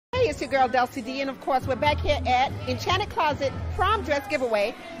it's your girl Delcy D, and of course we're back here at Enchanted Closet Prom Dress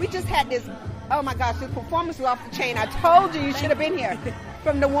Giveaway. We just had this, oh my gosh, this performance was off the chain. I told you should have been here.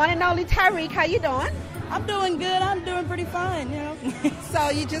 From the one and only Tyrek, how you doing? I'm doing good. I'm doing pretty fine, you know. So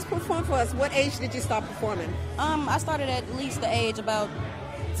you just performed for us. What age did you start performing? I started at least the age about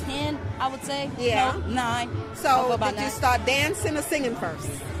 10, I would say. Yeah. No, 9. So did you start dancing or singing first?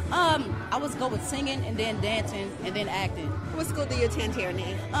 I was go with singing and then dancing and then acting. What school do you attend here,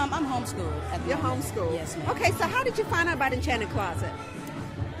 Anniv? I'm homeschooled at the You're moment. homeschooled? Yes, ma'am. Okay, so how did you find out about Enchanted Closet?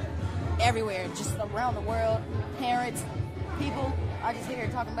 Everywhere, just around the world, parents, people. I just hear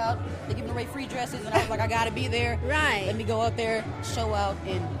talking about they're giving away free dresses, and I was like, I gotta be there. Right. Let me go up there, show out,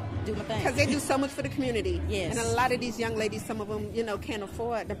 and do my thing. Because they do so much for the community. Yes. And a lot of these young ladies, some of them, you know, can't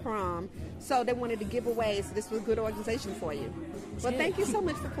afford the prom. So they wanted to give away, so this was a good organization for you. Well, thank you so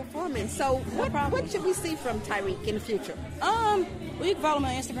much for performing. So what should we see from Tyrek in the future? Well, you can follow me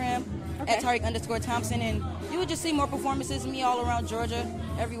on Instagram at Tyrek_Thompson, and you would just see more performances of me all around Georgia,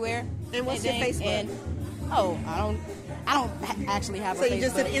 everywhere. And what's your Facebook? I don't actually have a Facebook. So you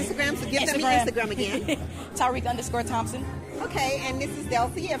just did Instagram, so give them your Instagram again. Tyrek_Thompson. Okay, and this is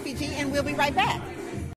Delcy, FEG, and we'll be right back.